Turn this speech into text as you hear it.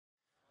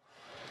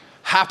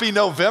Happy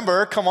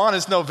November. Come on,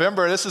 it's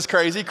November. This is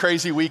crazy,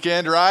 crazy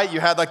weekend, right?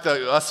 You had like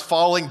us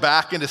falling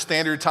back into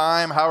standard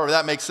time, however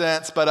that makes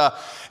sense. But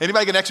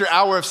anybody get an extra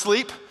hour of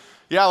sleep?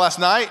 Yeah, last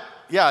night?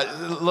 Yeah,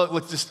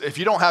 look, just if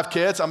you don't have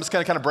kids, I'm just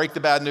gonna kind of break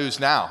the bad news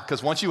now.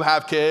 Because once you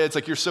have kids,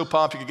 like you're so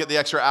pumped, you can get the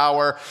extra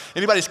hour.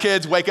 Anybody's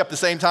kids wake up the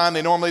same time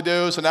they normally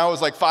do. So now it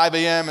was like 5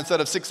 a.m.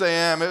 instead of 6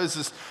 a.m. It was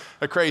just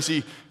a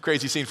crazy,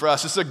 crazy scene for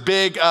us. It's a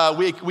big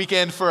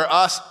weekend for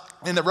us.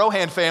 In the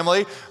Rohan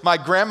family, my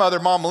grandmother,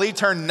 Mom Lee,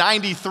 turned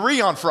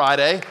 93 on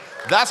Friday.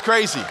 That's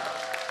crazy.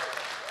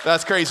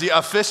 That's crazy.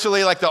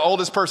 Officially, like the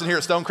oldest person here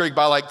at Stone Creek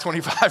by like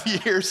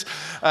 25 years.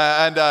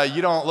 And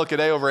you don't look a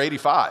day over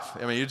 85.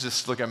 I mean, you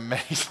just look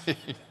amazing.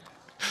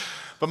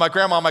 But my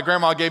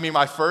grandma gave me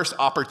my first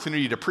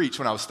opportunity to preach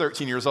when I was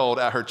 13 years old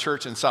at her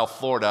church in South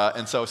Florida.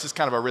 And so it's just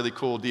kind of a really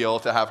cool deal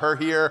to have her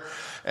here.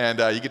 And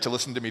you get to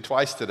listen to me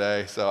twice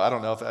today. So I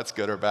don't know if that's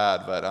good or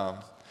bad,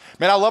 but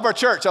man, I love our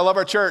church. I love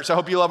our church. I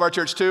hope you love our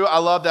church too. I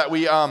love that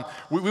we want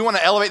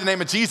to elevate the name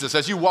of Jesus.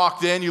 As you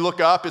walked in, you look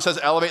up, it says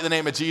elevate the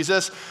name of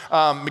Jesus.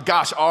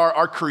 Gosh,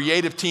 our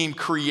creative team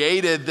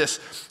created this.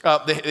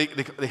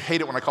 They hate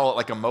it when I call it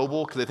like a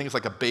mobile because they think it's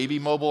like a baby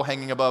mobile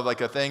hanging above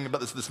like a thing.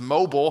 But it's this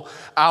mobile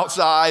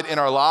outside in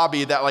our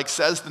lobby that like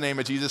says the name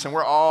of Jesus. And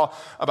we're all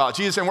about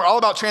Jesus. And we're all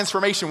about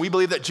transformation. We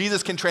believe that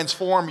Jesus can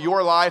transform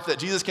your life, that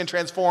Jesus can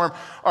transform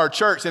our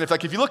church. And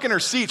if you look in our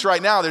seats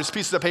right now, there's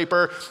pieces of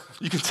paper.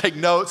 You can take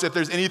notes. If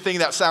there's anything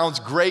that sounds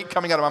great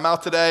coming out of my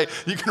mouth today,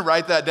 you can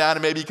write that down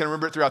and maybe you can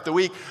remember it throughout the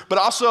week. But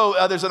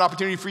also there's an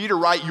opportunity for you to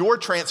write your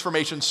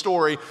transformation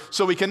story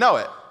so we can know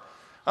it.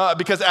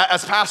 Because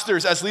as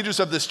pastors, as leaders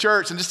of this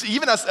church, and just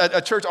even as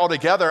a church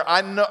altogether,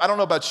 I don't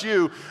know about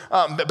you,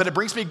 but it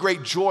brings me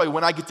great joy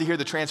when I get to hear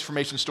the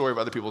transformation story of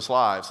other people's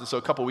lives. And so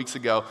a couple weeks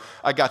ago,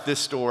 I got this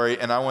story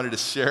and I wanted to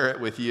share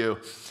it with you.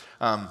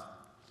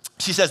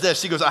 She says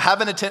this, she goes, I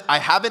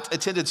haven't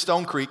attended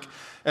Stone Creek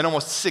in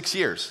almost 6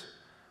 years.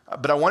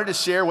 But I wanted to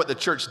share what the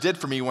church did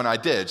for me when I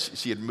did.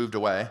 She had moved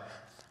away.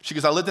 She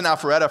goes, I lived in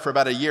Alpharetta for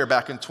about a year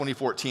back in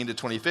 2014 to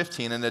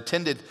 2015 and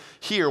attended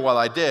here while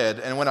I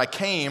did. And when I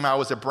came, I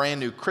was a brand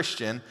new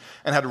Christian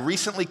and had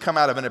recently come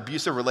out of an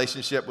abusive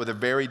relationship with a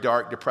very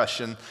dark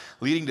depression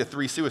leading to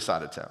 3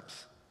 suicide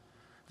attempts.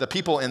 The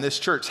people in this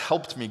church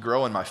helped me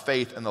grow in my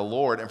faith in the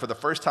Lord. And for the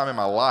first time in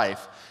my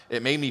life,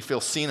 it made me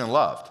feel seen and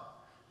loved.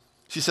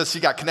 She says she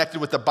got connected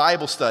with the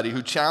Bible study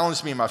who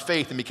challenged me in my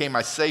faith and became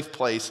my safe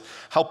place,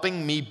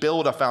 helping me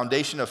build a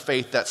foundation of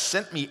faith that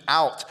sent me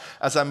out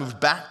as I moved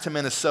back to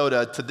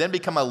Minnesota to then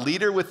become a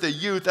leader with the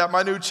youth at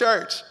my new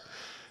church.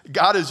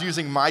 God is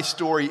using my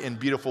story in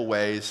beautiful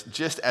ways,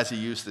 just as he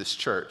used this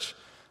church.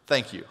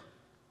 Thank you.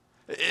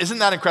 Isn't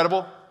that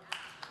incredible?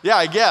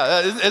 Yeah,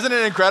 isn't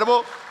it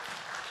incredible?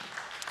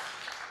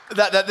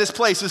 That this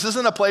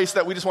isn't a place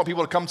that we just want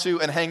people to come to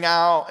and hang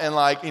out and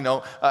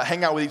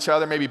hang out with each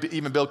other, maybe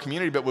even build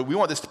community, but we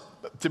want this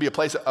to be a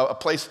place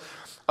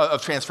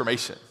of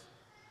transformation.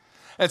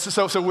 And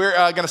so we're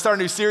going to start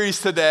a new series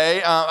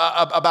today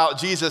about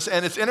Jesus.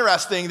 And it's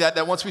interesting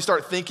that once we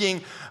start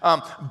thinking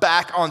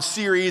back on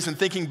series and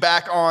thinking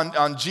back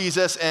on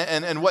Jesus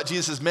and what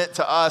Jesus has meant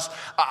to us,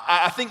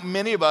 I think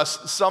many of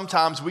us,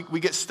 sometimes we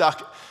get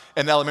stuck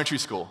in elementary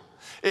school.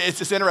 It's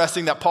just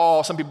interesting that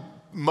Paul,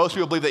 most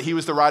people believe that he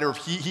was the writer of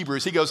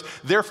Hebrews. He goes,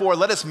 therefore,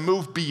 let us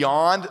move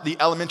beyond the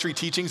elementary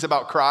teachings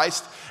about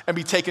Christ and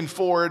be taken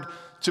forward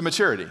to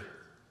maturity.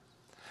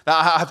 Now,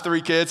 I have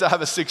 3 kids. I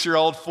have a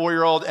 6-year-old,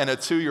 4-year-old, and a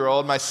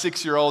 2-year-old. My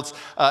 6-year-old's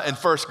in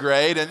first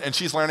grade, and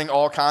she's learning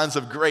all kinds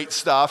of great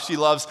stuff. She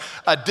loves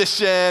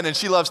addition, and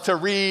she loves to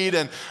read,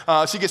 and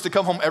she gets to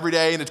come home every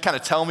day and to kind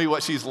of tell me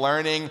what she's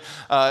learning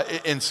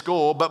in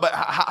school. But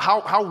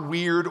how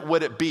weird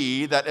would it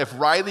be that if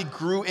Riley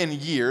grew in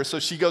years, so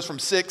she goes from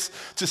 6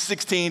 to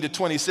 16 to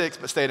 26,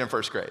 but stayed in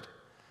first grade?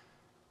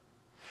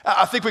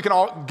 I think we can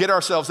all get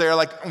ourselves there.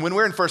 Like when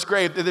we're in first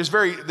grade, there's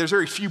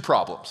very few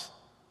problems.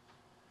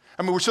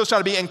 I mean, we're still trying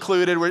to be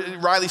included.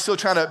 Riley's still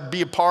trying to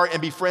be a part and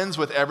be friends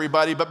with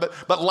everybody,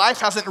 but life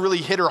hasn't really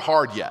hit her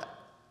hard yet.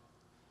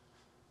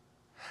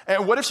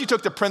 And what if she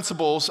took the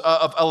principles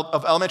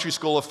of elementary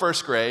school, of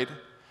first grade,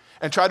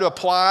 and tried to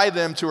apply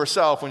them to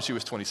herself when she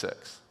was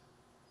 26?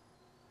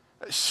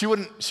 She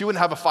wouldn't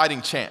have a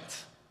fighting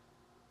chance.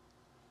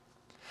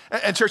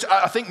 And church,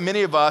 I think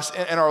many of us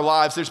in our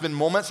lives, there's been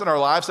moments in our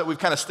lives that we've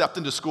kind of stepped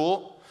into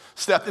school,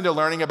 stepped into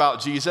learning about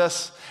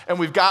Jesus, and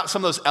we've got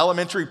some of those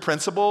elementary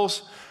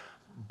principles,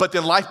 but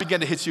then life began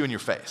to hit you in your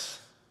face.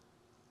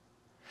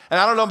 And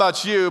I don't know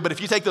about you, but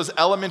if you take those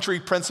elementary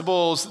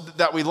principles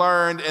that we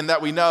learned and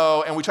that we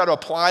know, and we try to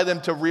apply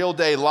them to real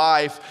day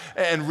life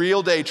and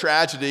real day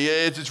tragedy,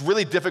 it's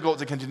really difficult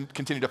to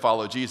continue to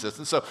follow Jesus.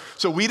 And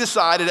so we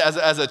decided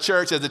as a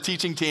church, as a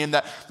teaching team,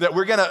 that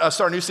we're going to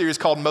start a new series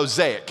called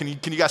Mosaic. Can you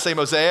guys say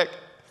Mosaic?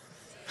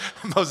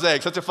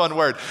 Mosaic, such a fun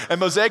word. And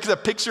mosaic is a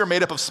picture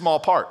made up of small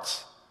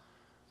parts.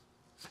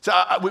 So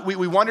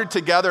we wondered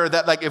together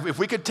that like if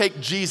we could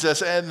take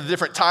Jesus and the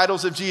different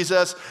titles of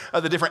Jesus,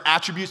 the different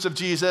attributes of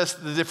Jesus,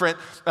 the different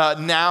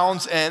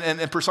nouns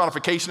and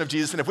personification of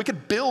Jesus, and if we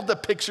could build the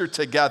picture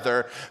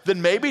together, then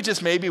maybe,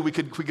 just maybe, we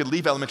could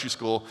leave elementary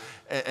school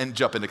and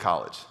jump into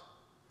college.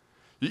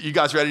 You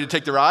guys ready to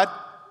take the ride?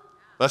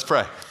 Let's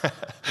pray.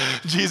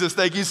 Jesus,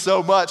 thank you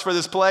so much for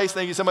this place.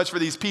 Thank you so much for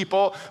these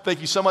people.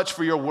 Thank you so much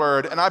for your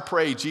word. And I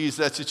pray,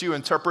 Jesus, that you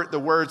interpret the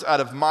words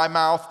out of my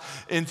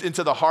mouth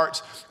into the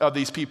hearts of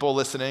these people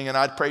listening. And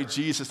I pray,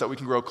 Jesus, that we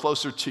can grow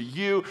closer to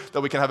you,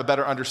 that we can have a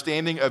better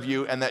understanding of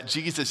you, and that,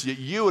 Jesus,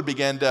 you would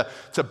begin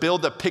to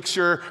build the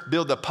picture,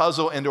 build the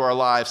puzzle into our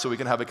lives so we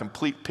can have a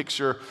complete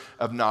picture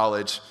of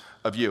knowledge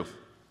of you.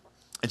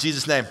 In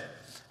Jesus' name,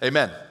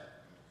 amen.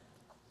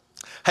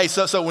 Hey,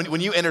 so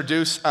when you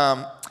introduce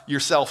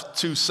yourself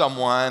to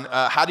someone,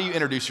 how do you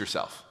introduce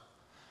yourself?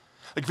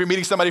 Like if you're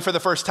meeting somebody for the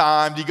first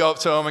time, do you go up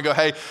to them and go,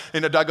 hey,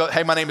 do I go,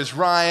 hey, my name is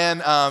Ryan?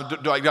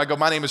 Do I go,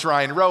 my name is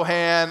Ryan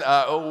Rohan?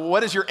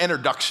 What is your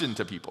introduction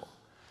to people?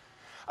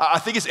 I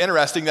think it's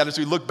interesting that as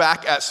we look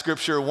back at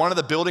Scripture, one of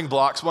the building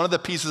blocks, one of the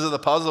pieces of the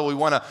puzzle we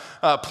want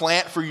to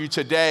plant for you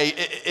today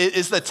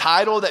is the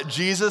title that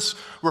Jesus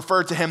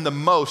referred to him the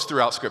most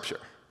throughout Scripture.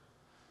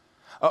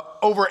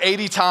 Over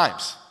 80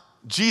 times,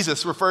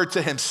 Jesus referred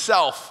to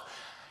himself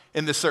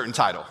in this certain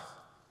title.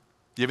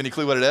 Do you have any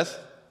clue what it is?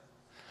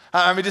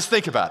 I mean, just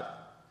think about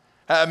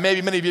it.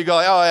 Maybe many of you go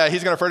like, oh yeah,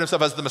 he's going to refer to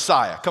himself as the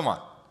Messiah. Come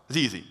on, it's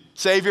easy.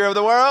 Savior of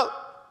the world,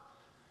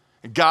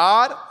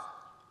 God.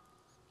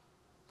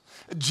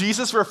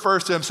 Jesus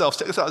refers to himself,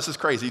 check this out, this is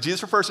crazy.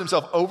 Jesus refers to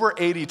himself over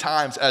 80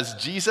 times as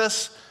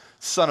Jesus,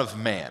 Son of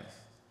Man.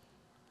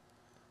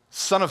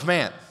 Son of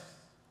Man.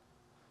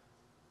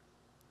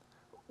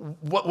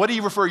 What do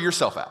you refer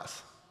yourself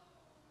as?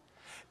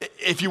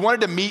 If you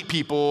wanted to meet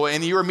people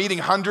and you were meeting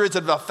hundreds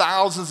of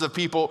thousands of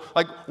people,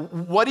 like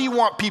what do you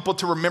want people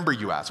to remember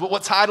you as?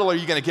 What title are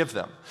you going to give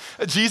them?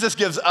 Jesus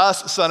gives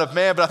us Son of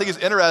Man, but I think it's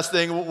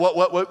interesting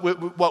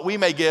what we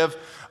may give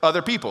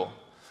other people.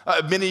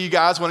 Many of you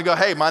guys want to go,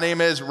 hey, my name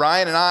is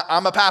Ryan and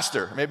I'm a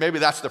pastor. Maybe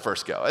that's the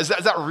first go. Is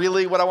that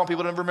really what I want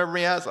people to remember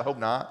me as? I hope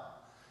not.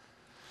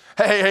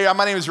 Hey,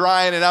 my name is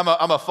Ryan and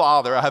I'm a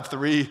father. I have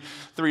three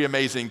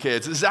amazing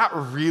kids. Is that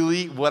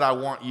really what I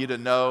want you to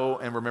know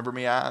and remember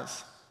me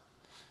as?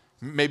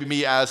 Maybe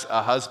me as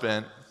a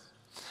husband.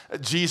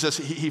 Jesus,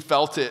 he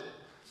felt it.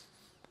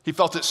 He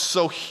felt it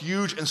so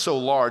huge and so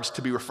large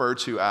to be referred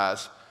to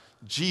as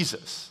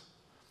Jesus,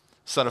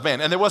 Son of Man.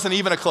 And there wasn't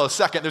even a close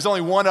second. There's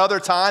only one other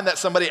time that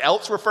somebody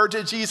else referred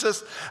to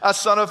Jesus as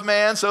Son of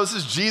Man. So this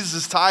is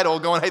Jesus' title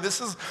going, hey,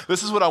 this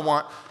is what I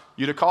want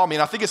you to call me.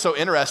 And I think it's so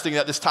interesting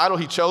that this title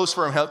he chose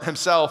for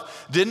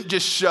himself didn't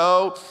just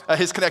show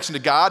his connection to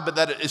God, but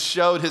that it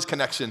showed his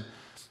connection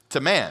to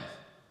man.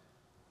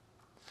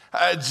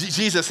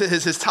 Jesus,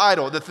 his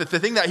title, the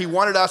thing that he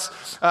wanted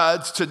us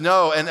to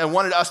know and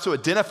wanted us to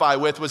identify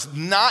with was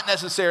not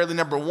necessarily,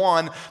 number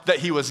one, that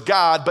he was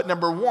God, but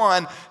number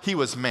one, he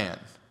was man.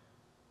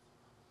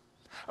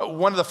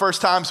 One of the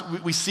first times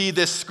we see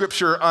this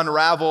scripture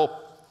unravel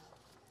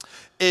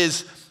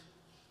is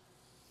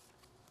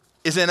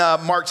in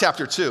Mark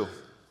chapter 2,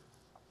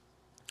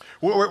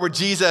 where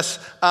Jesus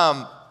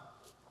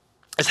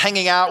is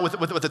hanging out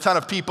with a ton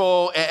of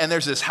people, and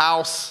there's this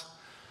house,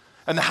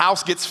 and the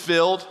house gets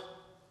filled.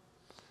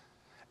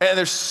 And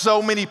there's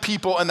so many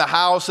people in the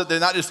house that they're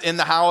not just in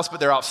the house, but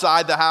they're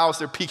outside the house.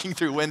 They're peeking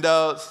through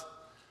windows.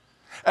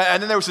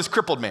 And then there was this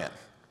crippled man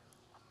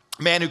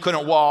who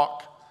couldn't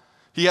walk.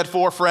 He had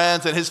 4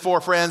 friends, and his 4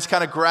 friends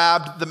kind of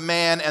grabbed the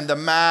man and the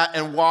mat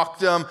and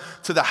walked him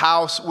to the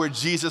house where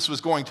Jesus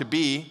was going to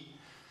be.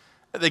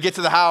 They get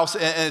to the house,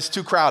 and it's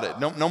too crowded.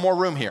 No more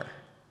room here.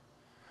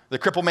 The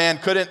crippled man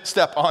couldn't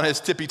step on his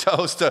tippy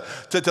toes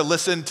to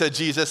listen to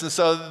Jesus. And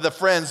so the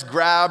friends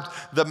grabbed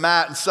the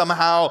mat and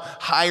somehow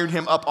hired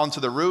him up onto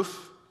the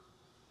roof.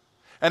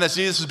 And as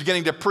Jesus was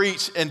beginning to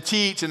preach and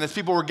teach, and as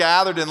people were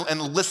gathered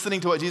and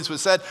listening to what Jesus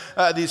was said,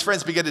 these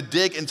friends began to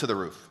dig into the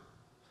roof.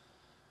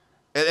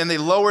 And they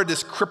lowered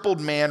this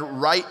crippled man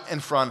right in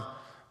front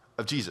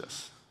of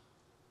Jesus.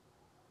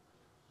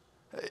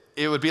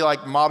 It would be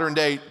like modern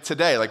day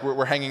today, like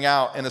we're hanging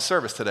out in a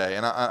service today.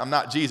 And I'm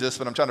not Jesus,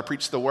 but I'm trying to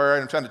preach the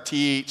word, I'm trying to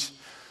teach.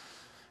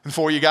 And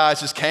 4 of you guys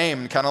just came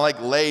and kind of like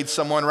laid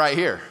someone right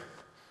here.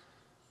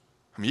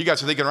 I mean, you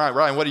guys are thinking,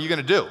 Ryan, what are you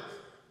going to do?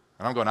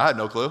 And I'm going, I had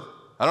no clue.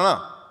 I don't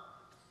know.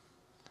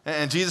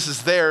 And Jesus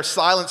is there,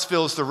 silence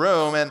fills the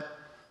room, and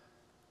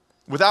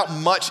without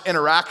much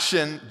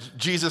interaction,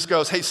 Jesus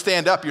goes, hey,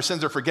 stand up, your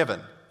sins are forgiven.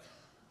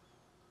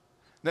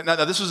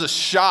 Now, this was a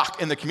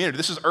shock in the community.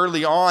 This was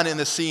early on in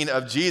the scene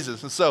of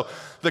Jesus. And so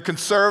the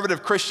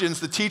conservative Christians,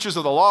 the teachers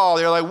of the law,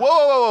 they're like,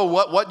 whoa,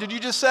 what did you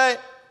just say?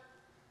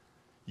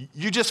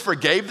 You just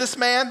forgave this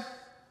man?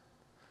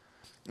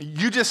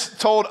 You just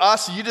told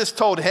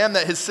him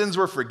that his sins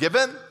were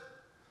forgiven?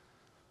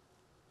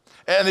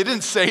 And they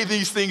didn't say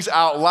these things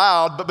out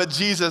loud, but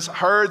Jesus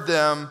heard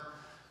them.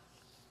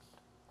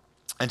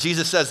 And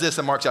Jesus says this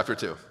in Mark chapter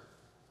 2.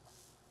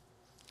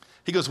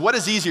 He goes, what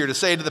is easier to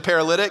say to the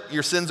paralytic,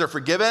 your sins are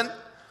forgiven,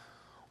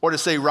 or to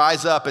say,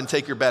 rise up and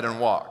take your bed and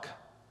walk?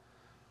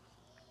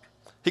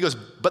 He goes,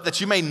 but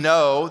that you may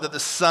know that the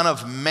Son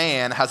of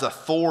Man has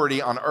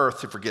authority on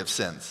earth to forgive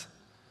sins.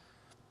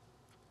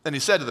 Then he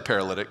said to the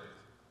paralytic,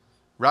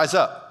 rise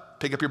up,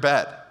 pick up your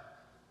bed,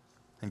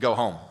 and go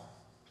home.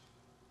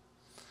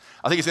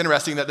 I think it's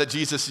interesting that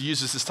Jesus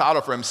uses this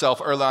title for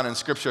himself early on in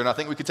Scripture, and I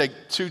think we could take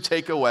two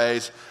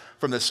takeaways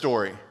from this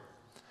story.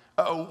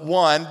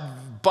 One,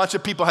 a bunch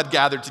of people had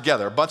gathered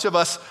together. A bunch of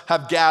us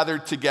have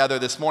gathered together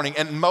this morning,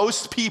 and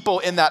most people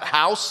in that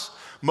house,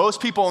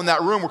 most people in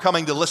that room were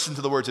coming to listen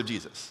to the words of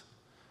Jesus.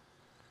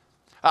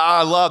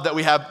 I love that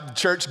we have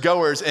church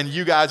goers and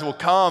you guys will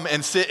come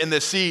and sit in the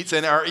seats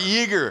and are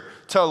eager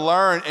to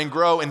learn and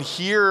grow and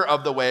hear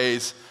of the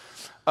ways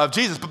of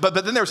Jesus. But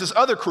then there was this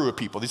other crew of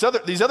people, these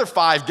other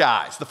five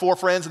guys, the four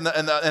friends and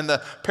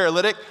the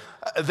paralytic.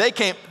 They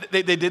came,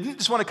 they didn't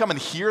just want to come and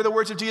hear the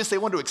words of Jesus, they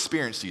wanted to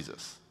experience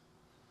Jesus.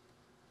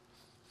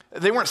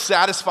 They weren't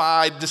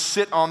satisfied to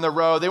sit on the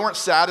row. They weren't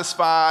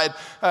satisfied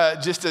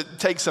just to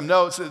take some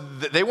notes.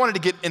 They wanted to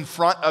get in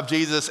front of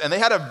Jesus, and they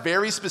had a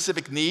very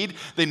specific need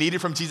they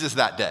needed from Jesus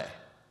that day.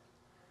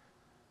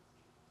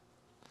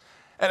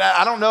 And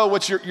I don't know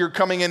what you're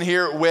coming in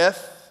here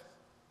with.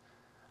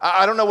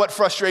 I don't know what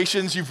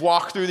frustrations you've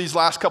walked through these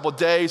last couple of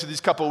days or these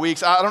couple of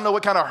weeks. I don't know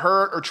what kind of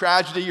hurt or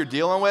tragedy you're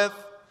dealing with.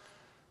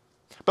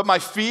 But my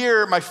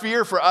fear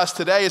for us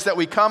today is that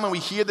we come and we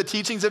hear the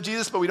teachings of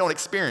Jesus, but we don't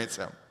experience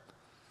him.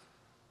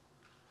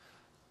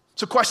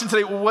 So question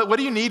today, what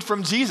do you need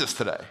from Jesus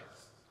today?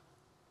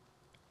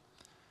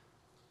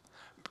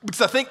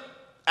 Because I think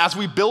as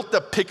we built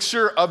the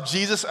picture of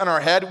Jesus in our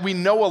head, we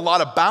know a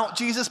lot about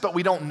Jesus, but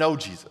we don't know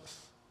Jesus.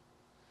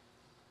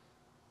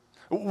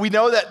 We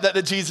know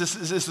that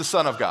Jesus is the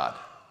Son of God.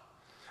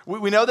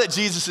 We know that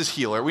Jesus is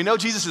healer. We know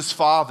Jesus is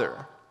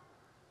Father.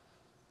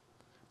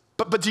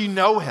 But do you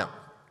know him?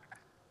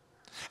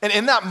 And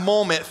in that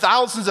moment,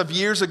 thousands of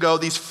years ago,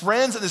 these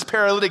friends and this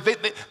paralytic,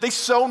 they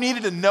so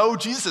needed to know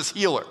Jesus as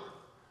healer.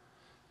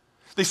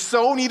 They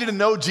so needed to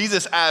know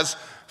Jesus as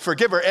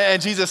forgiver.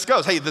 And Jesus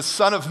goes, hey, the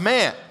Son of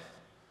Man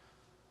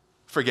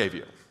forgave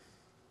you.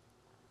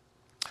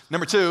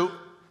 Number two,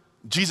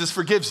 Jesus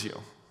forgives you.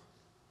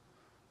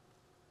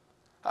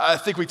 I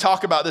think we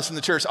talk about this in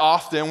the church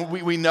often.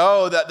 We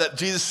know that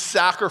Jesus'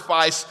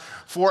 sacrifice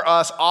for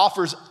us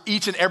offers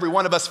each and every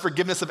one of us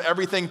forgiveness of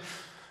everything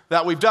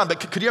that we've done.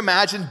 But could you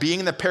imagine being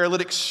in the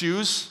paralytic's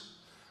shoes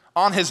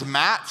on his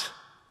mat?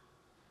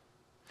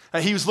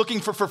 And he was looking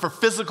for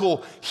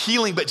physical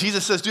healing, but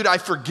Jesus says, dude, I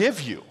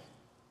forgive you.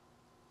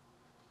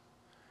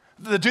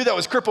 The dude that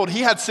was crippled,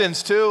 he had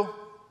sins too.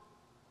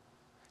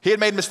 He had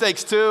made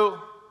mistakes too.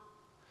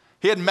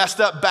 He had messed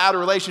up bad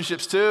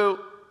relationships too.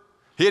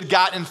 He had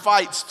gotten in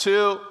fights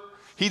too.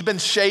 He'd been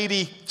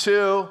shady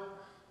too.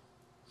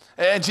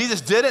 And Jesus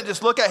didn't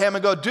just look at him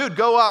and go, dude,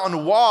 go out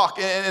and walk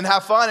and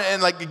have fun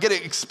and like get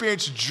to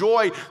experience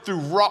joy through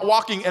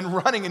walking and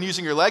running and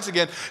using your legs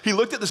again. He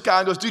looked at this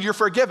guy and goes, dude, you're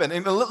forgiven.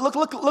 And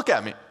look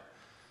at me.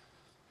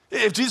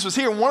 If Jesus was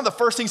here, one of the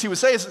first things he would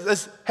say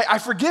is hey, I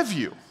forgive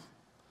you.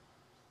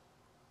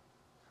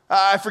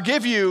 I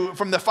forgive you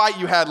from the fight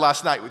you had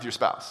last night with your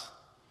spouse.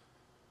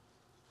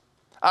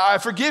 I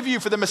forgive you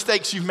for the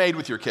mistakes you've made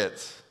with your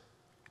kids.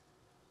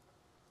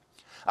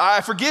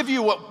 I forgive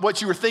you what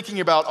you were thinking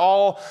about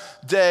all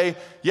day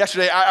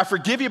yesterday. I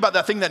forgive you about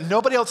that thing that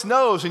nobody else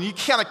knows and you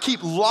kind of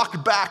keep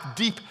locked back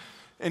deep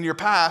in your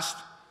past.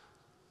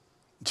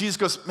 Jesus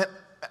goes, man,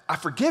 I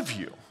forgive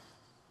you.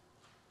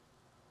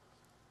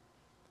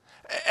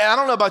 And I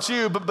don't know about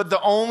you, but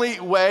the only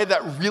way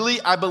that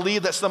really I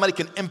believe that somebody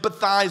can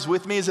empathize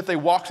with me is if they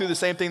walk through the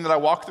same thing that I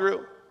walk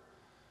through.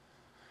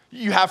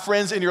 You have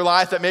friends in your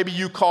life that maybe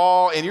you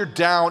call and you're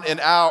down and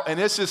out and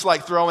it's just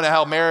like throwing a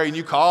Hail Mary and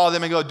you call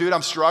them and go, dude,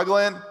 I'm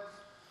struggling.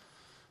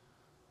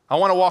 I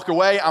want to walk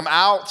away. I'm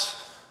out.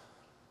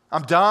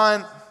 I'm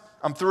done.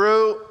 I'm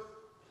through.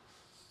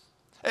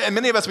 And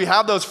many of us, we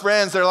have those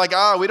friends. They're like,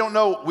 we don't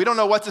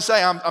know what to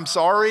say. I'm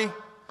sorry.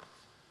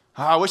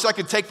 I wish I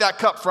could take that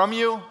cup from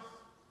you.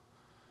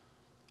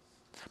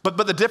 But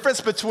the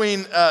difference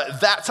between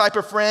that type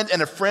of friend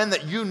and a friend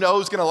that you know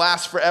is going to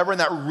last forever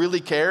and that really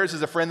cares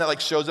is a friend that like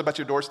shows up at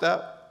your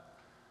doorstep.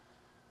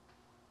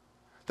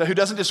 That who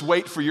doesn't just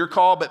wait for your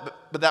call, but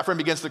that friend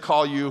begins to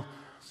call you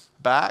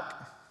back.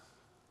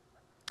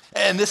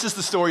 And this is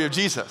the story of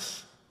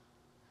Jesus.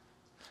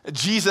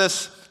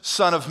 Jesus,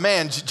 Son of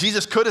Man.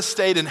 Jesus could have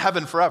stayed in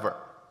heaven forever.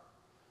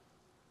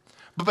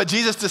 But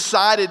Jesus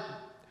decided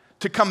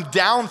to come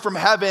down from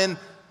heaven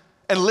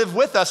and live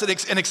with us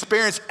and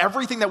experience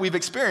everything that we've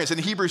experienced. In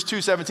Hebrews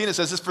 2:17, it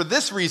says this, for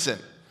this reason,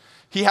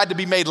 he had to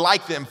be made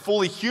like them,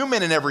 fully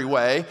human in every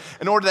way,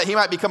 in order that he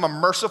might become a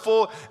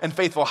merciful and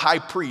faithful high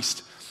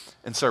priest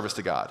in service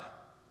to God.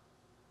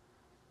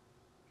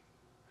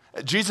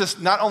 Jesus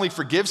not only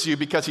forgives you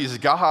because he's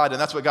God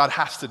and that's what God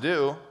has to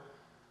do,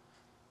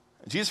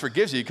 Jesus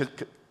forgives you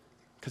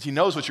because he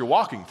knows what you're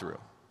walking through.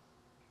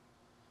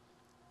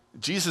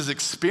 Jesus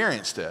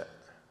experienced it.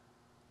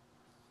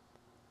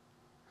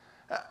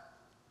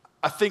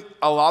 I think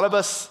a lot of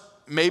us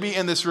maybe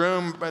in this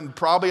room, and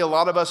probably a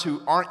lot of us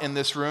who aren't in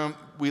this room,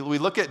 we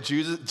look at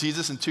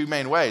Jesus in two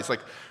main ways.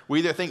 Like, we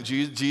either think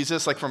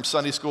Jesus, like from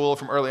Sunday school,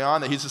 from early on,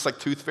 that he's just like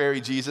tooth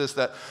fairy Jesus,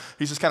 that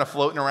he's just kind of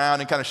floating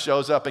around and kind of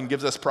shows up and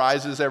gives us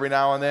prizes every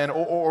now and then.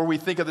 Or we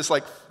think of this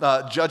like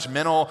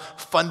judgmental,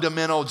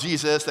 fundamental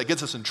Jesus that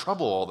gets us in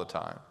trouble all the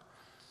time.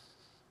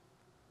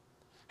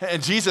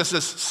 And Jesus,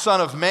 this Son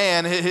of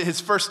Man,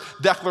 his first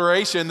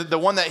declaration, the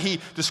one that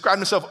he described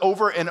himself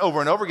over and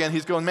over and over again,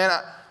 he's going, man,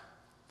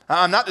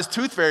 I'm not this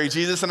tooth fairy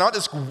Jesus. I'm not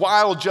this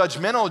wild,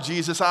 judgmental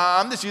Jesus.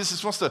 I'm this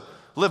Jesus who wants to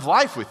live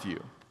life with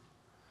you.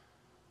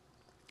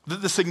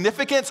 The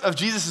significance of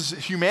Jesus'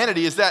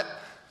 humanity is that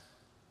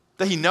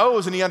he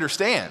knows and he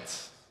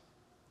understands.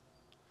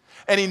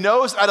 And he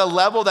knows at a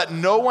level that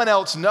no one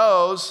else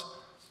knows,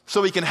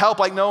 so he can help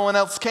like no one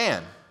else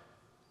can.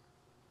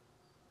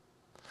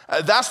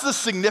 That's the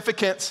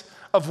significance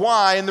of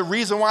why and the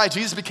reason why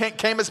Jesus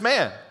came as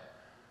man.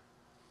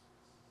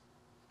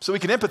 So he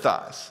can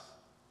empathize.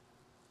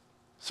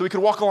 So he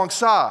could walk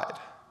alongside.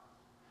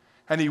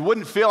 And he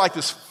wouldn't feel like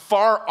this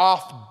far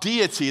off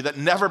deity that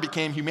never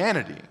became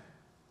humanity.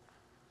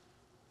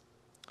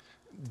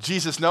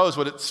 Jesus knows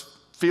what it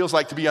feels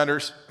like to be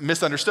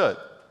misunderstood.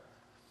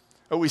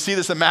 We see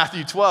this in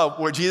Matthew 12,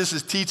 where Jesus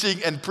is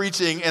teaching and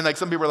preaching, and like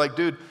some people are like,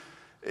 dude,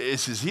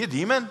 is he a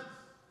demon?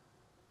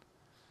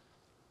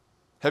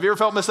 Have you ever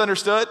felt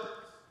misunderstood?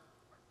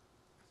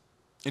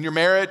 In your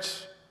marriage,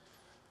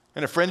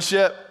 in a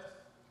friendship,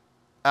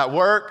 at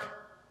work?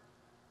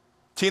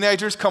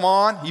 Teenagers, come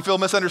on, you feel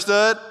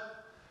misunderstood?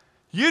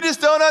 You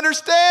just don't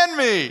understand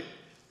me.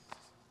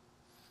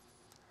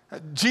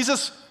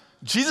 Jesus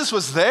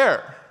was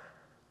there.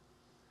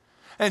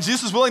 And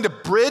Jesus was willing to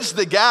bridge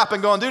the gap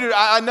and going, dude,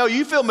 I know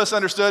you feel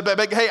misunderstood,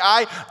 but hey,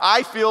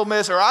 I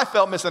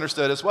felt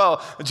misunderstood as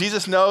well.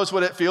 Jesus knows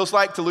what it feels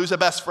like to lose a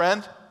best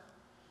friend.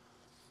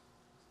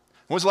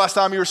 When was the last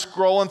time you were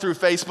scrolling through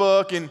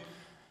Facebook and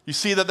you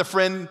see that the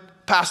friend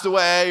passed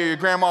away or your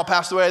grandma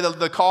passed away,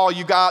 the call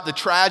you got, the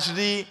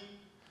tragedy?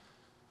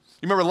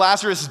 You remember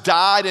Lazarus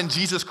died and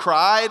Jesus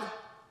cried?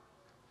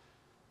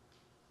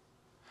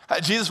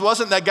 Jesus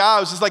wasn't that guy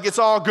who was just like, it's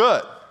all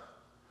good.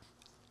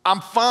 I'm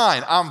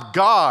fine. I'm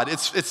God.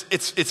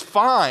 It's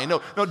fine.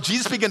 No,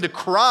 Jesus began to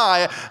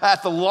cry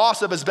at the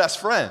loss of his best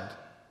friend.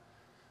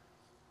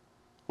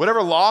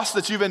 Whatever loss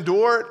that you've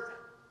endured,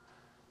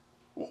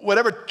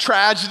 whatever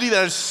tragedy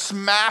that has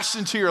smashed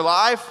into your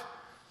life,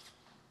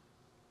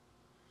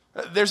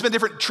 there's been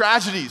different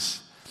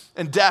tragedies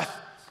and death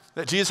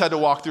that Jesus had to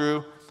walk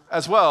through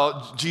as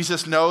well.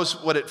 Jesus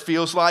knows what it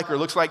feels like or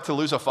looks like to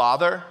lose a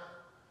father.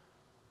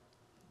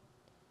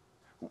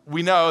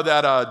 We know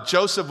that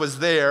Joseph was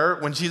there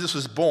when Jesus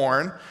was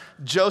born.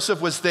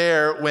 Joseph was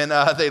there when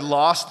they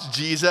lost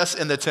Jesus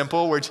in the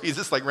temple where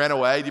Jesus ran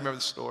away. Do you remember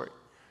the story?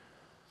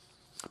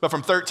 But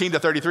from 13 to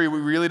 33, we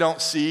really don't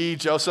see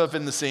Joseph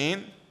in the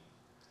scene.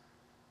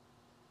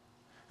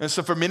 And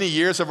so for many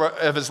years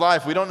of his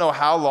life, we don't know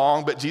how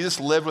long, but Jesus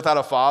lived without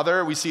a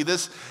father. We see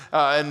this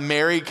and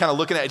Mary kind of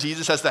looking at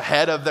Jesus as the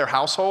head of their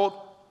household.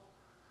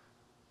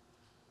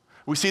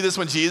 We see this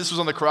when Jesus was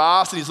on the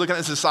cross and he's looking at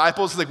his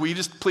disciples. He's like, will you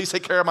just please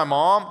take care of my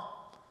mom?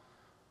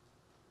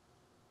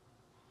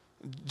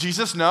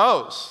 Jesus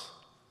knows.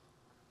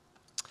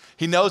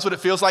 He knows what it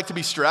feels like to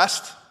be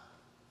stressed.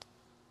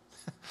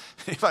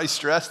 Anybody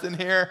stressed in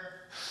here?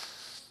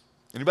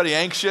 Anybody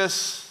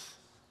anxious?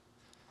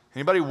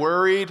 Anybody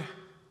worried?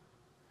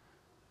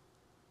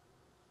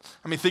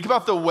 I mean, think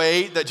about the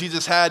weight that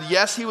Jesus had.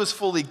 Yes, he was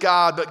fully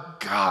God,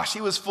 but gosh,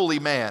 he was fully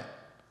man.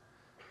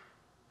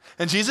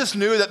 And Jesus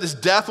knew that this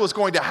death was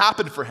going to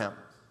happen for him.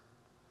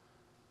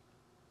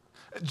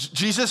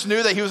 Jesus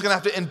knew that he was going to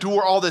have to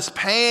endure all this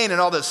pain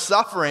and all this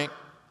suffering.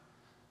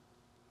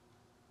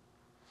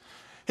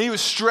 He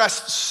was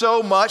stressed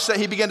so much that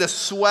he began to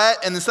sweat,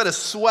 and instead of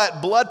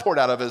sweat, blood poured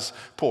out of his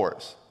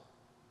pores.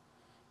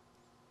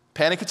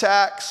 Panic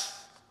attacks,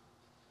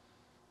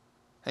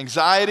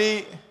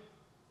 anxiety,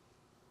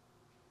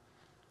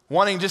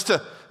 wanting just to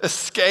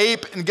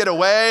escape and get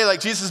away, like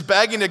Jesus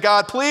begging to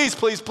God, please,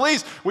 please,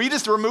 please, will you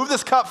just remove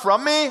this cup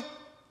from me? Have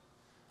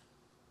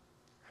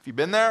you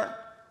been there?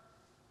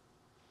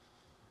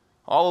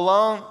 All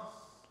alone?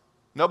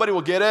 Nobody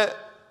will get it?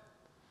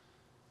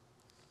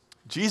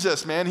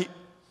 Jesus, man,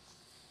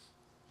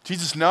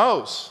 Jesus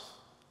knows.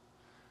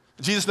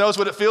 Jesus knows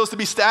what it feels to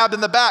be stabbed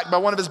in the back by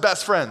one of his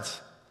best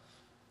friends.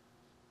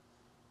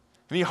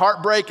 Any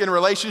heartbreak in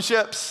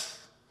relationships?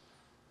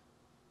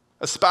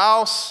 A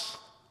spouse?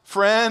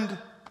 Friend?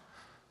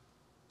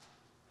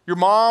 Your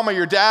mom or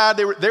your dad,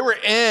 they were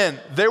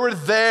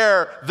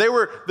there, they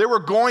were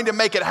going to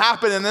make it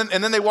happen, and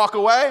then they walk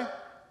away.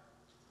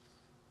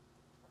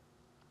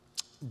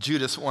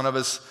 Judas, one of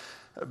his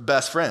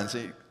best friends,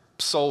 he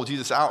sold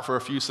Jesus out for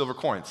a few silver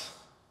coins.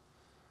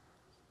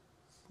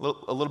 A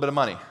little bit of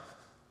money.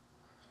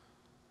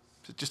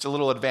 Just a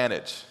little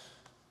advantage.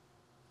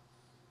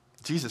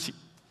 Jesus,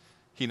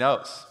 he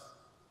knows.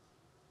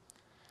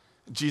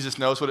 Jesus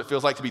knows what it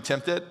feels like to be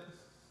tempted.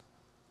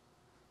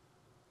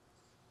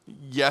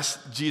 Yes,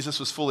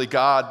 Jesus was fully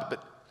God,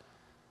 but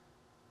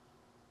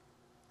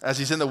As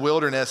he's in the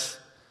wilderness,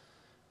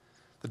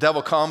 the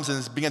devil comes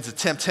and begins to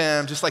tempt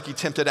him, just like he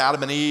tempted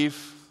Adam and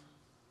Eve.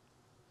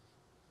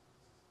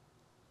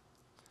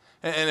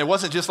 And it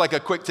wasn't just like a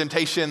quick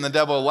temptation and the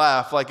devil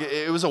left. Like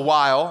it was a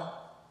while.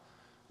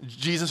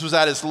 Jesus was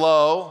at his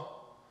low.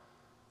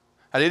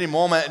 At any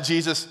moment,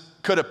 Jesus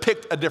could have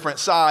picked a different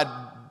side,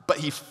 but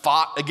he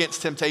fought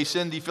against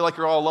temptation. Do you feel like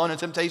you're all alone in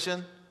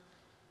temptation?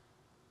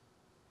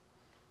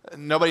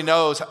 Nobody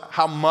knows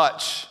how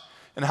much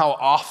and how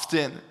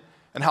often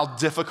and how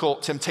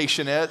difficult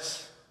temptation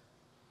is.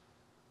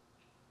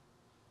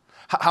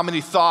 How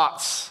many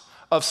thoughts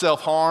of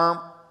self-harm?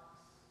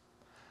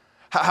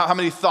 How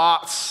many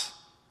thoughts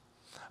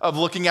of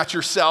looking at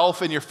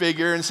yourself and your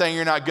figure and saying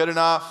you're not good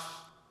enough?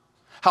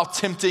 How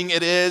tempting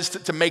it is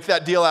to make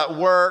that deal at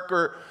work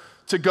or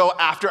to go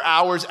after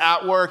hours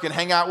at work and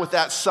hang out with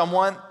that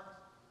someone.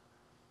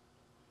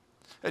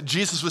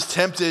 Jesus was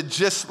tempted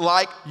just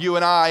like you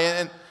and I,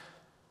 and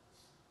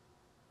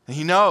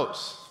he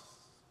knows.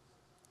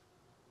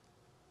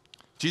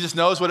 Jesus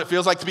knows what it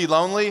feels like to be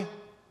lonely.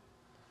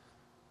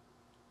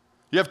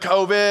 You have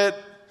COVID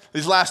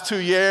these last 2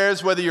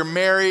 years, whether you're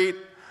married,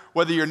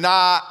 whether you're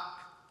not.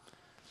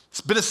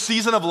 It's been a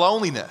season of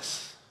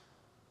loneliness.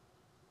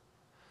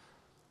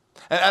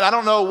 And I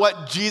don't know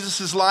what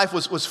Jesus' life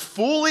was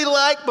fully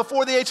like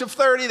before the age of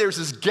 30. There's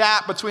this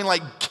gap between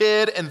like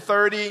kid and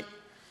 30.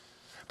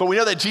 But we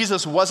know that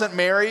Jesus wasn't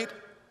married.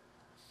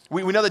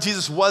 We know that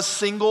Jesus was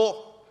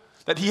single,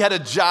 that he had a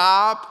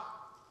job.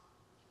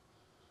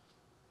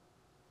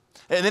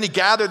 And then he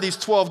gathered these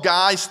 12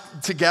 guys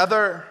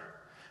together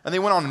and they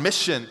went on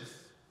mission.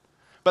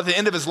 But at the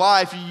end of his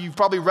life, you've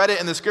probably read it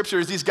in the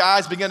scriptures, these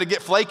guys began to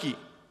get flaky.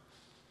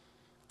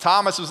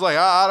 Thomas was like,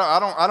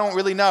 I don't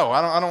really know.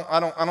 I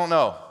don't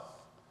know.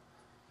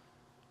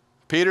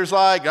 Peter's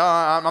like,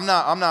 I'm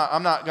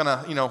not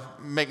gonna,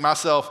 make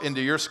myself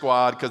into your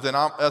squad because then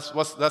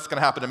that's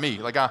gonna happen to me.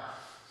 Like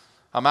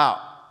I'm out.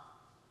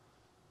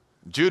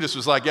 Judas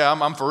was like, yeah,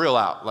 I'm for real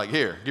out. Like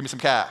here, give me some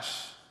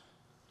cash.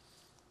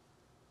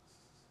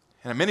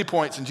 And at many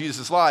points in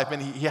Jesus' life,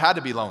 and he had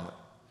to be lonely.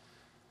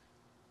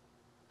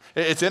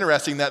 It's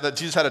interesting that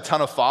Jesus had a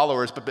ton of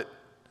followers, but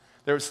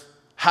there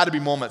had to be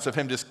moments of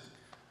him just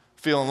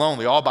feeling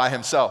lonely all by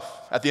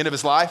himself. At the end of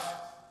his life,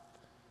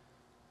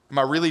 am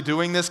I really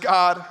doing this,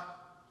 God?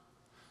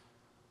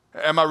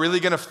 Am I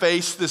really going to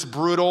face this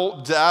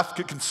brutal death?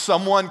 Can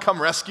someone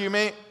come rescue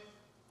me?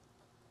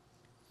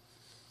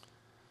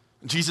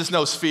 Jesus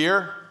knows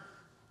fear.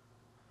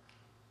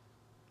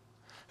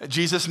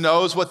 Jesus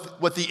knows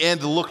what the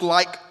end looked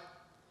like.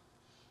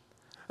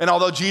 And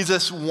although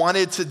Jesus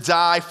wanted to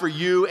die for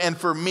you and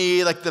for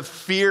me, like the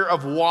fear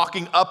of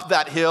walking up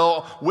that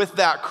hill with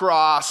that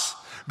cross,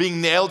 being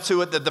nailed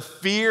to it, that the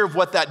fear of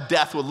what that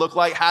death would look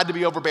like had to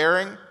be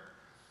overbearing.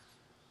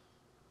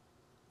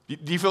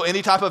 Do you feel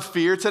any type of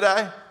fear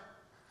today?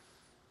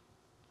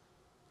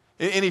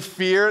 Any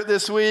fear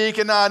this week?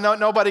 And no,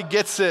 nobody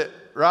gets it,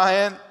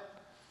 Ryan.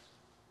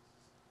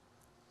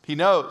 He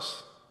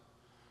knows.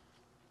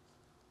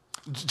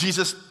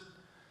 Jesus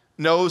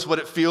knows what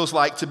it feels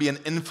like to be an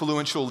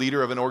influential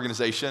leader of an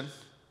organization.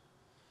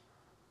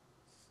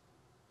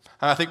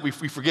 And I think we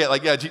forget,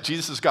 like, yeah,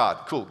 Jesus is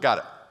God. Cool, got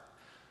it.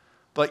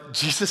 But like,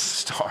 Jesus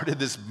started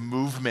this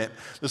movement,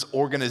 this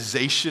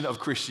organization of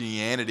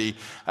Christianity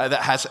that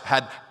has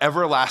had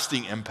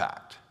everlasting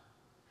impact.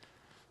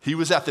 He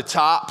was at the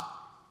top,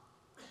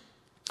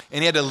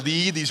 and he had to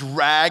lead these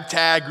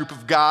ragtag group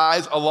of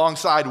guys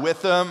alongside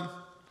with him.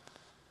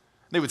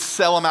 They would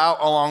sell him out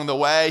along the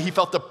way. He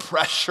felt the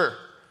pressure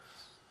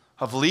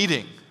of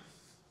leading.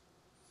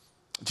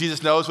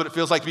 Jesus knows what it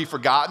feels like to be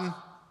forgotten.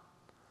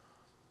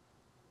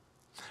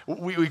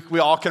 We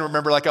all can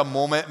remember like a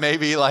moment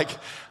maybe like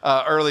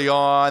early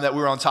on that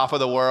we were on top of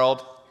the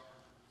world.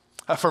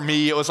 For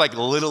me, it was like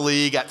Little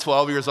League at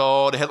 12 years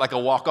old. I hit like a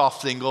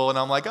walk-off single, and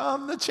I'm like,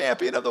 I'm the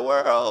champion of the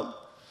world.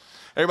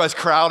 Everybody's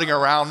crowding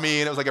around me,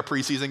 and it was like a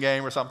preseason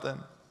game or something.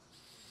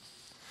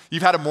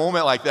 You've had a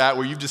moment like that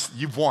where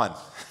you've won.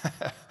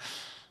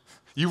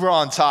 You were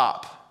on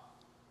top.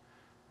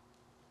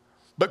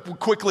 But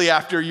quickly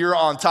after you're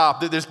on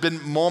top, there's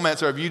been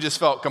moments where you just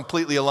felt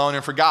completely alone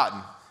and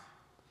forgotten.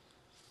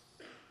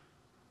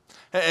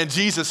 And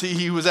Jesus,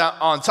 he was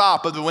out on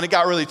top, but when it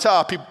got really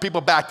tough,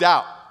 people backed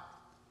out.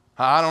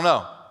 I don't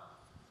know.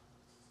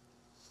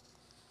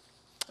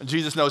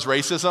 Jesus knows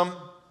racism.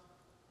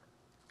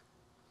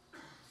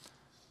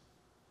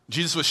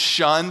 Jesus was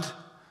shunned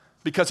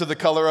because of the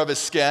color of his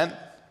skin.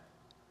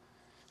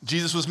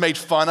 Jesus was made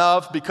fun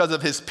of because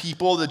of his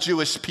people, the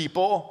Jewish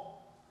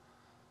people.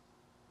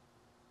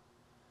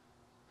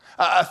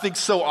 I think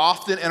so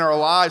often in our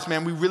lives,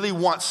 man, we really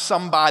want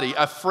somebody,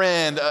 a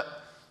friend,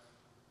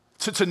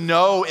 to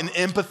know and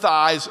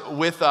empathize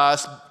with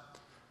us.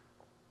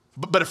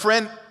 But a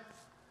friend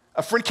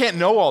can't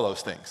know all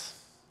those things.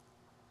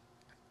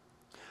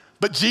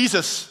 But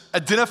Jesus,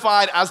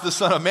 identified as the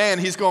Son of Man,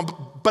 he's going,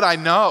 but I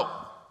know.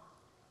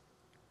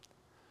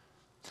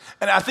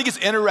 And I think it's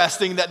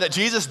interesting that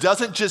Jesus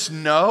doesn't just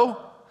know,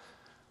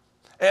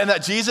 and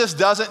that Jesus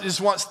doesn't just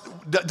want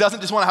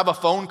doesn't just want to have a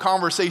phone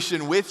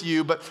conversation with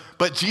you, but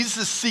Jesus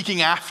is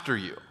seeking after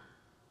you.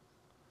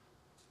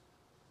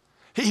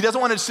 He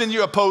doesn't want to send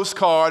you a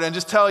postcard and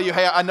just tell you,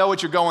 hey, I know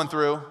what you're going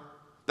through.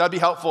 That'd be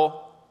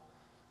helpful.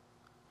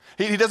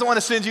 He doesn't want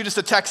to send you just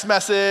a text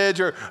message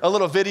or a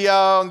little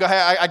video and go,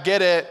 hey, I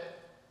get it.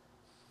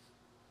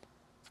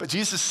 But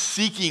Jesus is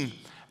seeking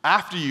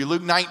after you.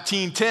 Luke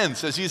 19:10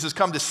 says Jesus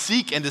come to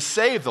seek and to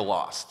save the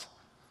lost.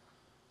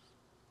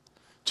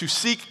 To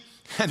seek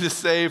and to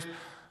save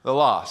the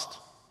lost.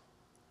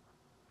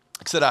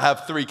 Like I said, I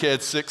have 3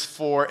 kids, 6,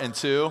 4, and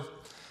 2.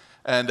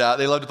 And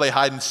they love to play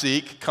hide and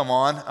seek. Come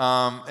on.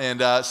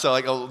 So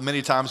like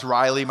many times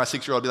Riley, my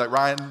 6-year-old, would be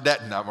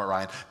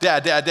like,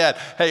 Dad,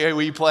 hey,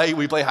 we play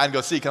hide and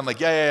go seek. I'm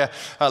like, yeah.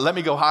 Let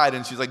me go hide.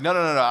 And she's like, no,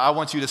 I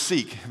want you to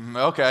seek.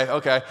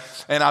 Okay.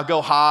 And I'll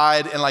go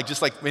hide, and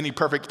just like any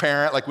perfect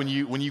parent, like when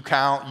you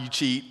count, you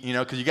cheat,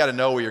 because you got to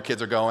know where your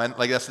kids are going.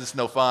 Like that's just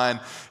no fun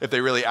if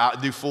they really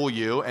do fool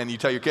you, and you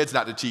tell your kids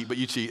not to cheat, but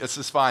you cheat. It's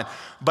just fine.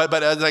 But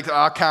like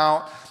I'll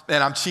count.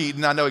 And I'm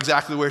cheating. I know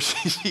exactly where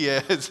she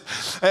is.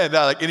 And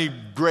like any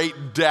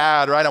great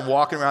dad, right? I'm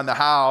walking around the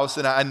house,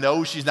 and I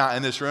know she's not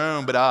in this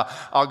room, but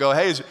I'll go,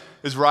 hey,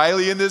 is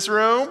Riley in this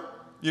room?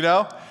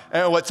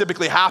 And what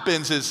typically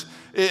happens is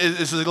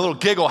a little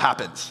giggle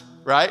happens,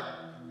 right?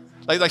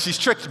 Like she's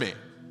tricked me.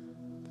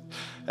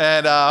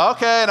 And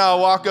okay, and I'll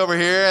walk over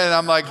here, and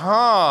I'm like,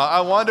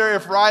 I wonder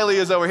if Riley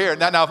is over here.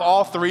 Now if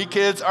all 3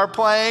 kids are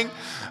playing,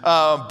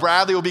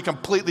 Bradley will be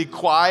completely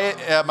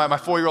quiet, my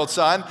 4-year-old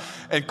son,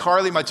 and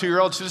Carly, my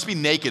 2-year-old, she'll just be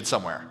naked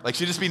somewhere. Like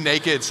she'll just be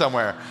naked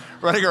somewhere,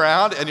 running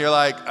around, and you're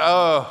like,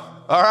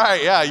 oh, all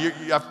right,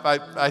 yeah,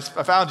 I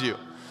found you.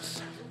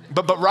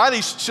 But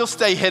Riley, she'll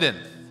stay hidden.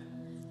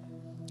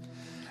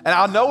 And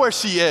I'll know where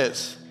she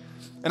is.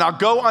 And I'll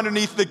go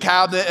underneath the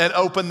cabinet and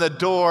open the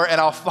door, and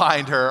I'll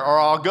find her. Or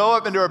I'll go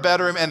up into her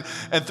bedroom and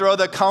throw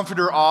the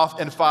comforter off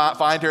and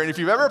find her. And if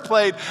you've ever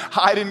played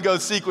hide and go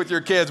seek with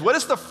your kids, what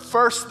is the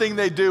first thing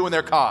they do when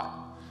they're caught?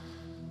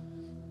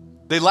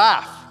 They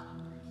laugh.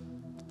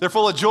 They're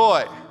full of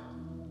joy.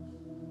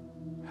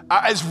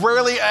 It's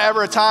rarely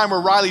ever a time where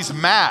Riley's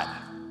mad.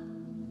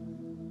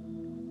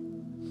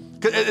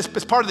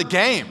 It's part of the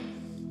game.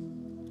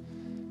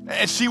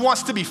 And she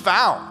wants to be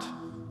found.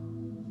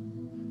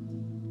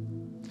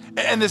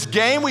 And this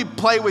game we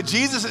play with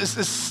Jesus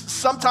is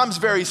sometimes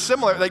very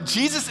similar. Like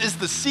Jesus is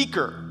the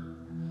seeker.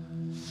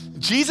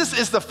 Jesus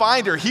is the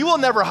finder. He will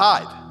never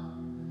hide.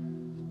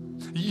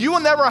 You will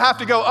never have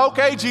to go,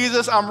 okay,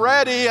 Jesus, I'm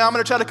ready. I'm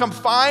going to try to come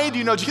find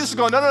you. No, Jesus is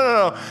going,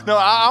 no.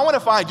 I want to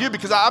find you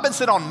because I've been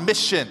sent on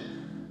mission.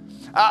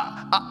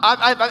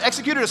 I've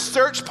executed a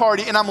search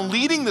party, and I'm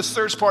leading the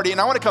search party,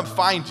 and I want to come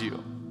find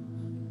you.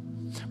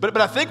 But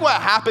I think what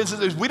happens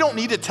is we don't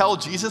need to tell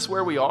Jesus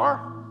where we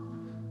are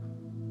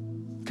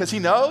because he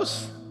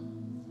knows.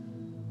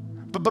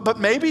 But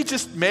maybe,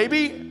 just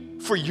maybe,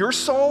 for your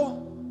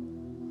soul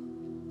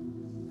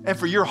and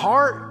for your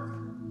heart,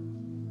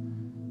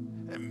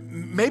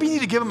 maybe you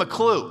need to give him a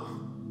clue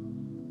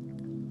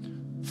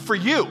for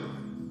you.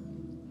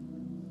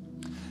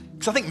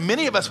 Because I think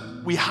many of us,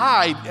 we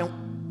hide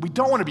and we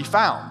don't want to be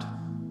found.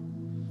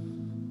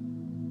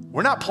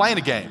 We're not playing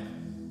a game.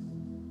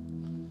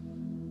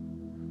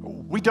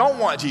 We don't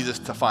want Jesus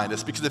to find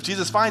us, because if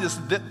Jesus finds us,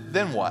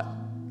 then what?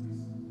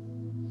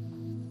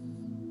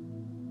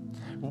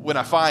 When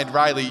I find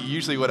Riley,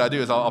 usually what I do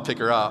is I'll pick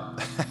her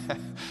up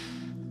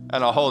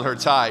and I'll hold her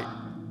tight.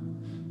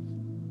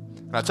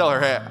 And I tell her,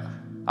 hey,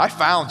 I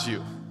found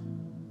you.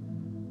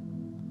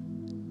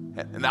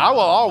 And I will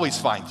always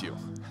find you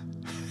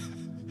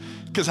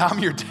because I'm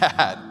your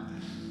dad.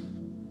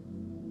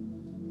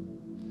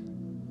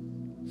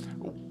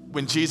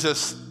 When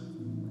Jesus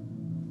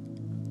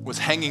was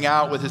hanging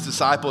out with his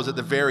disciples at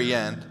the very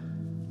end,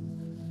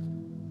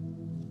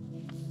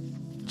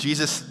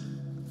 Jesus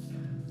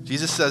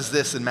says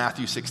this in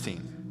Matthew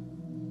 16.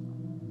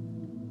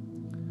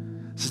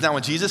 It says, now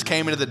when Jesus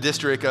came into the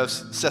district of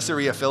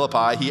Caesarea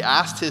Philippi, he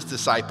asked his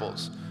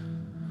disciples,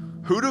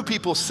 who do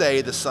people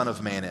say the Son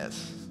of Man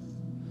is?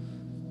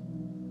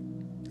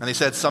 And they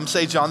said, some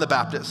say John the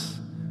Baptist,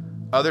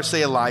 others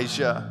say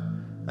Elijah,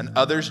 and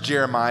others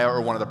Jeremiah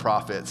or one of the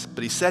prophets.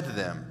 But he said to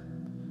them,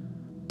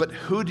 but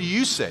who do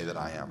you say that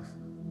I am?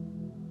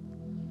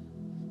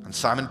 And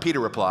Simon Peter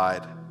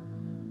replied,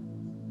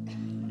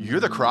 you're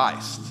the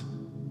Christ.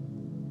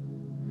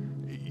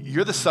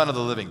 You're the Son of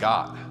the living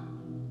God.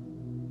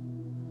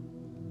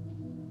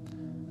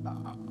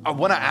 I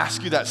want to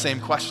ask you that same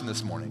question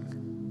this morning.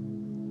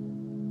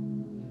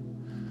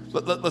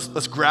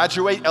 Let's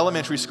graduate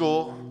elementary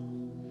school.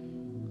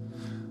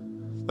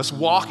 Let's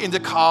walk into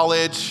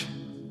college.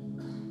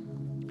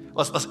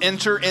 Let's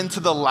enter into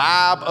the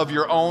lab of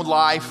your own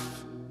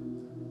life.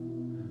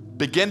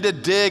 Begin to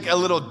dig a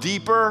little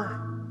deeper.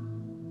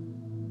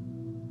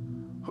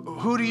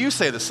 Who do you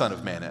say the Son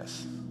of Man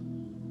is?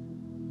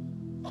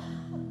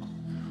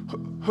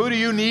 Who do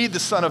you need the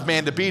Son of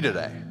Man to be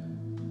today?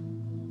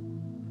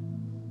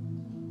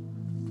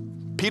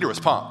 Peter was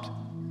pumped.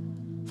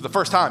 For the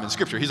first time in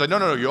Scripture, he's like,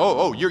 no,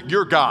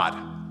 you're God.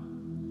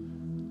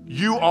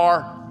 You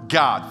are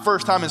God.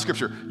 First time in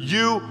Scripture,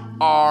 you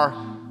are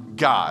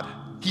God.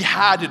 He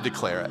had to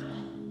declare it.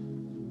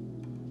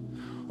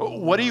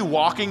 What are you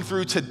walking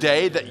through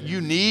today that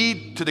you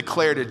need to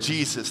declare to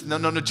Jesus?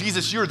 No,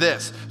 Jesus, you're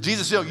this.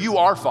 Jesus, you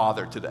are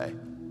Father today.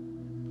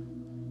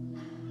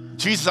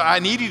 Jesus, I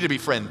need you to be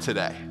friend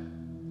today.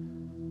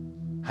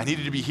 I need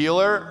you to be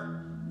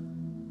healer.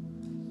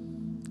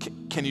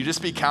 Can you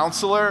just be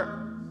counselor?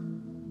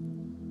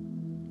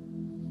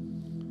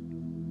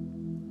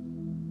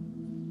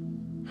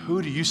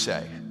 Who do you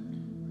say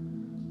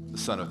the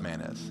Son of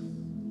Man is?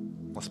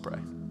 Let's pray.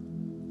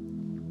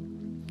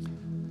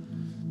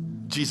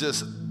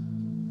 Jesus,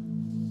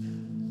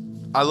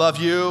 I love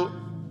you.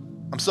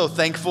 I'm so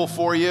thankful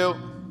for you.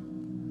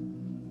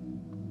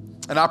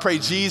 And I pray,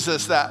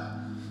 Jesus, that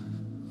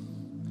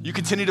you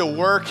continue to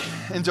work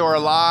into our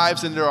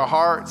lives, into our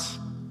hearts.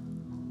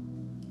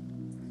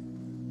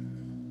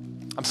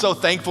 I'm so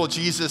thankful,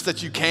 Jesus,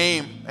 that you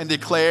came and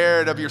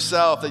declared of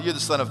yourself that you're the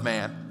Son of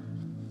Man.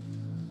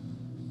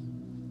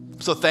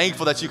 I'm so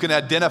thankful that you can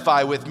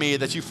identify with me,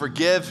 that you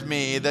forgive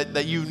me,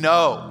 that you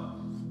know.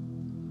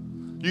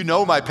 You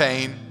know my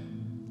pain.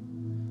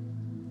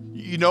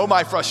 You know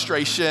my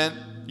frustration.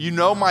 You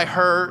know my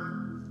hurt.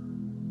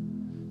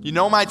 You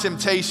know my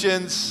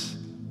temptations.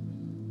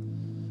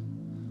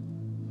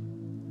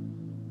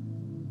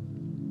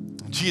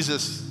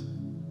 Jesus,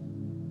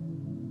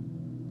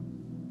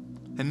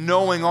 and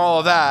knowing all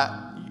of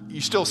that, you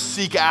still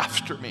seek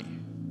after me.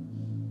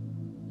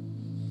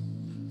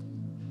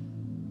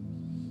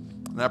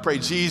 And I pray,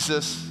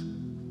 Jesus,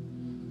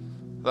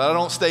 that I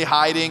don't stay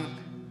hiding,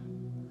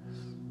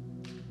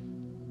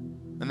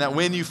 and that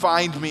when you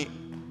find me,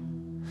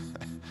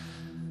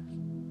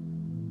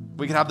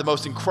 we can have the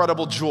most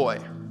incredible joy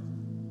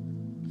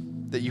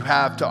that you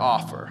have to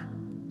offer.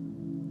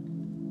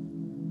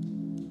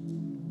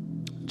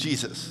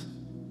 Jesus,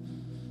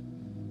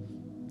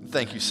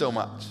 thank you so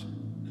much.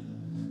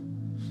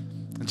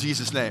 In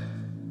Jesus' name,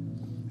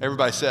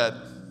 everybody said,